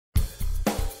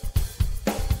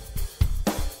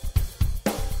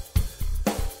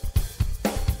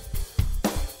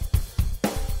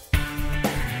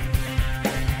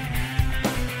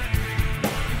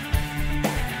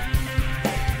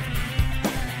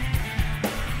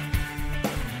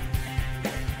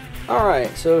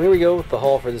Alright, so here we go with the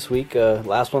haul for this week.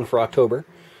 Last one for October.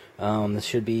 This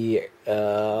should be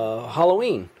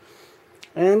Halloween.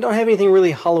 And don't have anything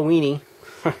really Halloweeny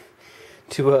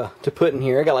to put in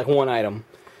here. I got like one item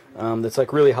that's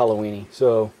like really Halloweeny.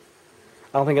 So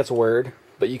I don't think that's a word,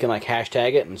 but you can like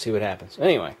hashtag it and see what happens.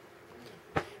 Anyway,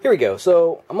 here we go.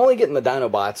 So I'm only getting the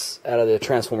Dinobots out of the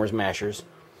Transformers Mashers.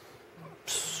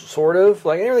 Sort of.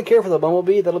 Like, I didn't really care for the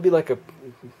Bumblebee. That'll be like a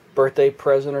birthday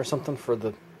present or something for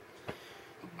the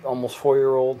almost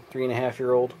 4-year-old,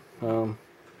 3.5-year-old. I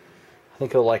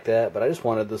think he'll like that, but I just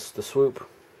wanted the Swoop.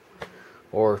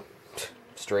 Or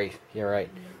Strafe, yeah, right.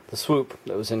 The Swoop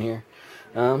that was in here.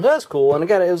 That's cool, and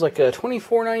it was like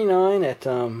 $24.99 at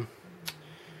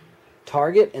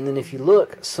Target, and then if you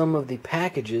look, some of the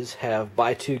packages have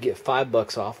buy 2 get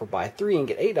 $5 off, or buy 3 and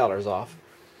get $8 off.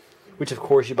 Which, of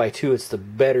course, you buy 2, it's the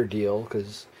better deal,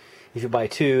 because if you buy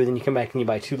 2, then you come back and you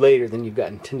buy 2 later, then you've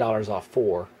gotten $10 off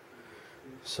 4.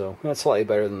 So, that's slightly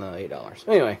better than the $8.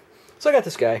 Anyway, so I got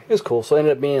this guy. It was cool. So, it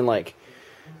ended up being like,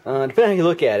 depending on how you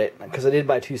look at it, because I did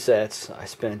buy 2 sets, I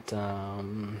spent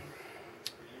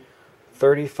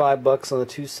 $35 on the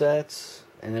 2 sets,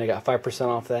 and then I got 5%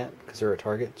 off that, because they're at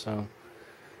Target, so,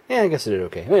 yeah, I guess I did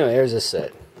okay. Anyway, there's this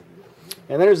set.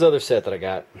 And there's the other set that I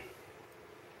got.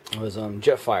 It was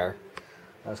Jetfire.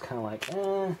 I was kind of like,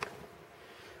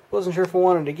 wasn't sure if I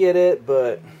wanted to get it,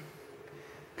 but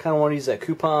kind of wanted to use that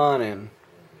coupon, and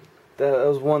that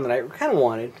was one that I kind of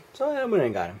wanted, so I went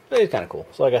and got him. But he's kind of cool.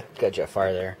 So I got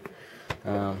Jetfire there.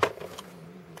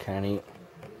 Kind of neat.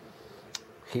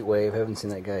 Heatwave, haven't seen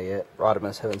that guy yet.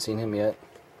 Rodimus, haven't seen him yet.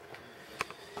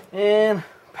 And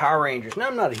Power Rangers. Now,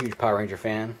 I'm not a huge Power Ranger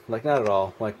fan. Like, not at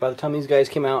all. Like, by the time these guys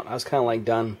came out, I was kind of like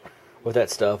done with that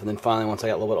stuff. And then finally, once I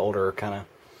got a little bit older, kind of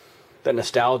that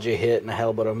nostalgia hit, and I had a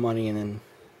little bit of money, and then,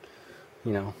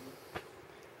 you know,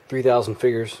 3,000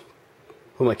 figures.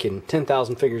 Who am I kidding?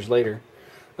 10,000 figures later.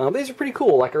 These are pretty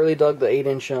cool. Like, I really dug the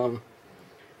 8-inch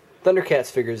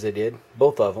Thundercats figures they did.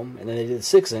 Both of them. And then they did the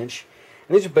 6-inch.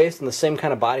 And these are based on the same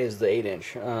kind of body as the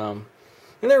 8-inch. And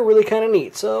they're really kind of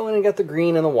neat. So, and I got the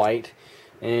green and the white.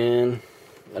 And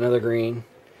another green.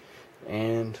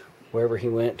 And wherever he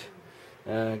went,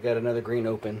 got another green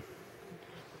open.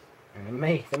 And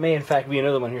there may in fact be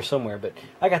another one here somewhere. But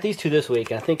I got these 2 this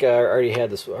week. And I think I already had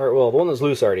this. Well, the one that's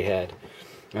loose I already had.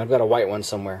 I've got a white one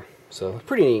somewhere, so it's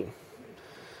pretty neat.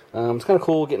 It's kind of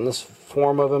cool getting this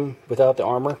form of him without the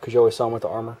armor, because you always saw him with the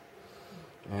armor.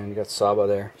 And you got Saba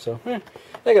there. So, I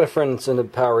got a friend that's into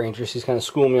Power Rangers. He's kind of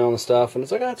schooling me on the stuff, and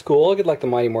it's like, that's cool. I'll get like the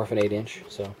Mighty Morphin 8-inch.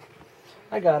 So,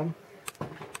 I got him.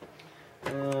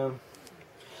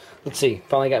 Let's see.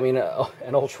 Finally got me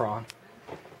an Ultron.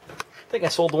 I think I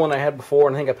sold the one I had before,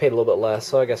 and I think I paid a little bit less,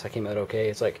 so I guess I came out okay.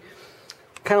 It's like,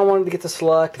 kind of wanted to get the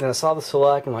Select, and then I saw the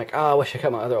Select, and I'm like, I wish I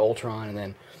got my other Ultron. And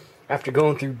then after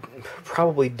going through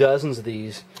probably dozens of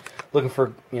these, looking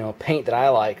for, you know, paint that I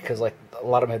like, because like a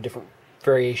lot of them have different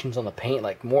variations on the paint,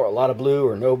 like a lot of blue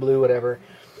or no blue, whatever.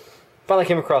 Finally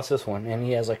came across this one, and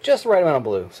he has like just the right amount of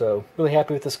blue. So really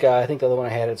happy with this guy. I think the other one I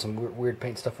had some weird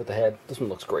paint stuff with the head. This one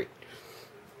looks great.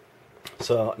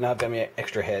 So now I've got me an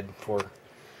extra head for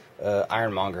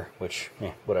Ironmonger, which,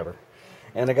 whatever.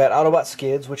 And I got Autobot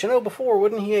Skids, which I know before,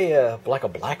 wasn't he like a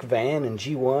black van in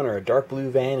G1 or a dark blue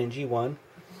van in G1?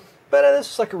 But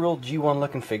this is like a real G1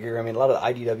 looking figure. I mean, a lot of the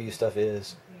IDW stuff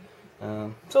is.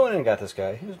 So I went and got this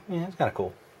guy. It's kind of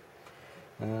cool.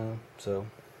 So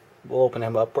we'll open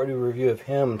him up. We'll do a review of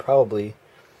him and probably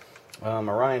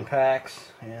Orion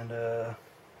Pax. And I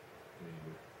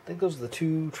think those are the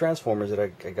 2 Transformers that I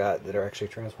got that are actually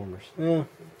Transformers.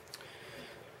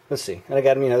 Let's see. And I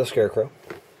got me another Scarecrow.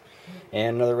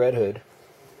 And another Red Hood.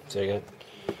 So I got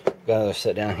another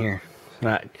set down here. And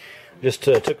I just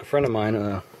took a friend of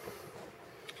mine,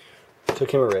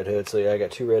 took him a Red Hood. So yeah, I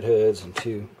got 2 Red Hoods and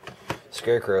 2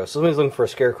 Scarecrows. So if somebody's looking for a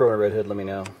Scarecrow and a Red Hood, let me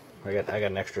know. I got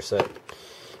an extra set.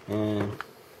 And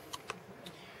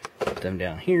put them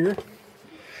down here.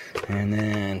 And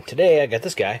then today I got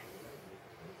this guy.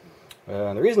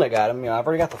 The reason I got him, I've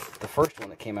already got the first one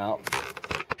that came out.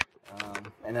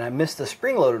 And then I missed the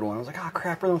spring-loaded one. I was like, oh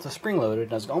crap, I really want the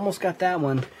spring-loaded. And I almost got that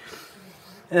one. And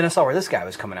then I saw where this guy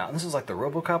was coming out. And this is like the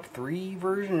RoboCop 3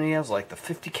 version. And he has like the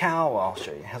 50 cal. Well, I'll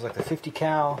show you. He has like the 50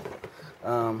 cal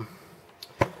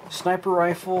sniper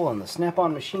rifle and the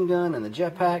snap-on machine gun and the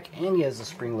jetpack. And he has the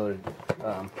spring-loaded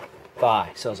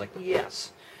thigh. So I was like,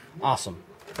 yes. Awesome.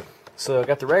 So I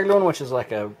got the regular one, which is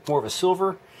like more of a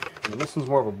silver. And this one's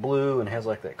more of a blue and has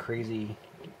like that crazy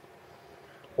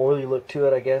oily look to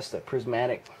it, I guess, that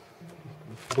prismatic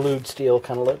blued steel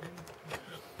kind of look.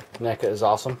 NECA is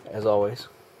awesome, as always.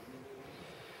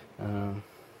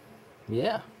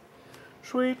 Yeah.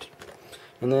 Sweet.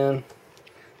 And then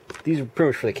these are pretty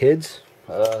much for the kids.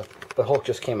 But Hulk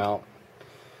just came out.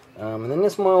 And then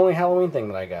this is my only Halloween thing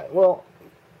that I got. Well,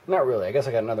 not really. I guess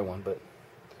I got another one, but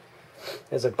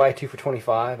it's like buy 2 for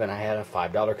 $25, and I had a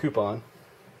 $5 coupon.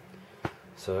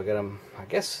 So I got them. I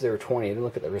guess they were 20. I didn't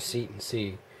look at the receipt and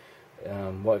see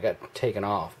what got taken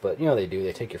off. But you know they do.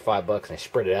 They take your $5 and they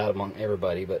spread it out among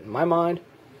everybody. But in my mind,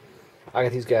 I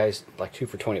got these guys like 2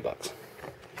 for $20.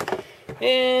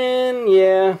 And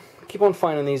yeah, keep on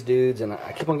finding these dudes, and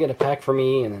I keep on getting a pack for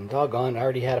me. And then doggone, I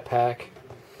already had a pack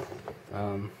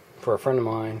for a friend of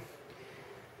mine.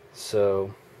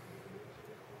 So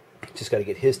just got to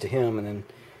get his to him, and then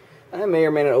I may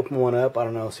or may not open one up. I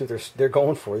don't know. See what they're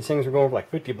going for. These things are going for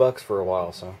like $50 for a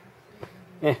while. So,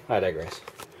 I digress.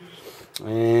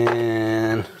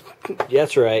 And yeah,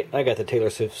 that's right. I got the Taylor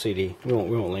Swift CD. We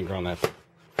won't linger on that.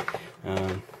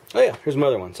 Oh yeah, here's my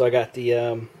other one. So I got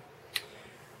the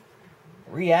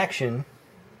Reaction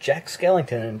Jack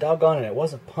Skellington, and doggone it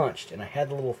wasn't punched, and I had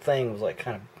the little thing, it was like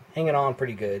kind of hanging on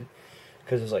pretty good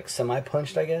because it was like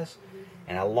semi-punched, I guess,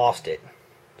 and I lost it.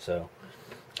 So,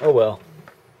 oh well.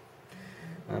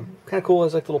 Kind of cool.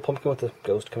 It's like the little pumpkin with the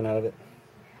ghost coming out of it.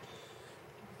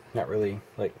 Not really,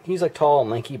 like, he's like tall and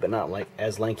lanky, but not like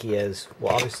as lanky as,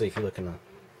 well, obviously if you look in the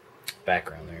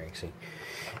background there, you can see.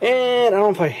 And I don't know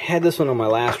if I had this one on my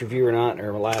last review or not,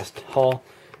 or my last haul.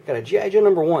 Got a G.I. Joe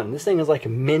 #1. This thing is like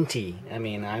minty. I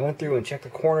mean, I went through and checked the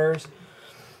corners.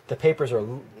 The papers are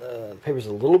a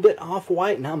little bit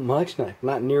off-white, not much,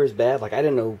 not near as bad. Like, I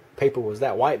didn't know paper was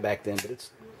that white back then, but it's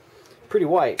pretty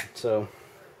white, so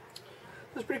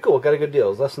it's pretty cool. Got a good deal.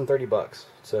 It was less than $30.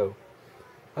 So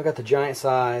I got the giant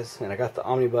size, and I got the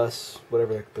omnibus,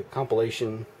 whatever, the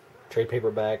compilation, trade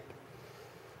paperback,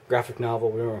 graphic novel,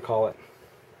 whatever you want to call it.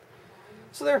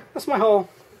 So there, that's my haul.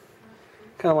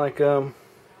 Kind of like,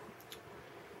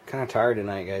 kind of tired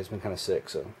tonight, guys. Been kind of sick,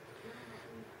 so.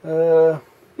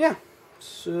 Yeah.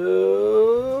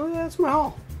 So, that's my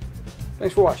haul.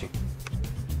 Thanks for watching.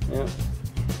 Yeah.